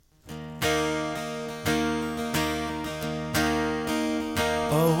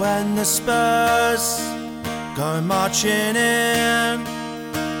when the Spurs go marching in.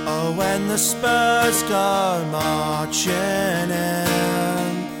 Oh, when the Spurs go marching in,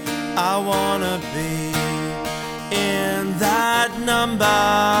 I wanna be in that number.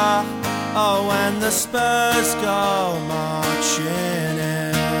 Oh, when the Spurs go marching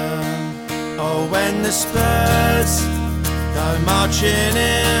in. Oh, when the Spurs go marching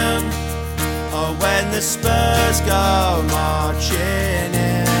in. Oh, when the Spurs go marching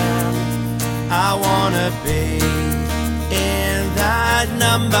in, I wanna be in that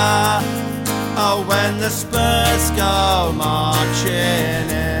number. Oh, when the Spurs go marching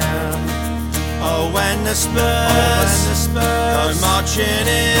in. Oh, when the Spurs go marching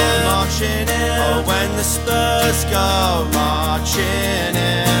in. Oh, when the Spurs go marching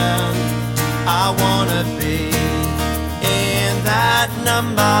in, I wanna be in that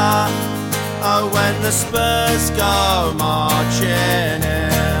number. Oh, when the Spurs go marching in.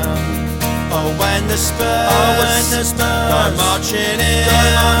 Oh, when the Spurs go marching in.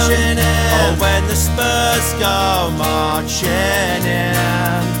 Oh, when the Spurs go marching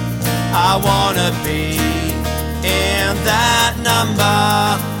in, I wanna be in that number.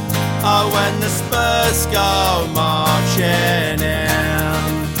 Oh, when the Spurs go marching in.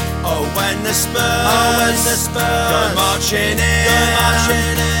 Oh, when the Spurs go marching in.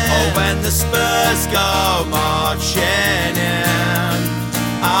 Oh, when the Spurs go marching in,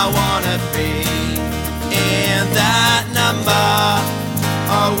 I wanna be in that number.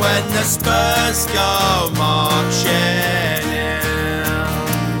 Oh, when the Spurs go marching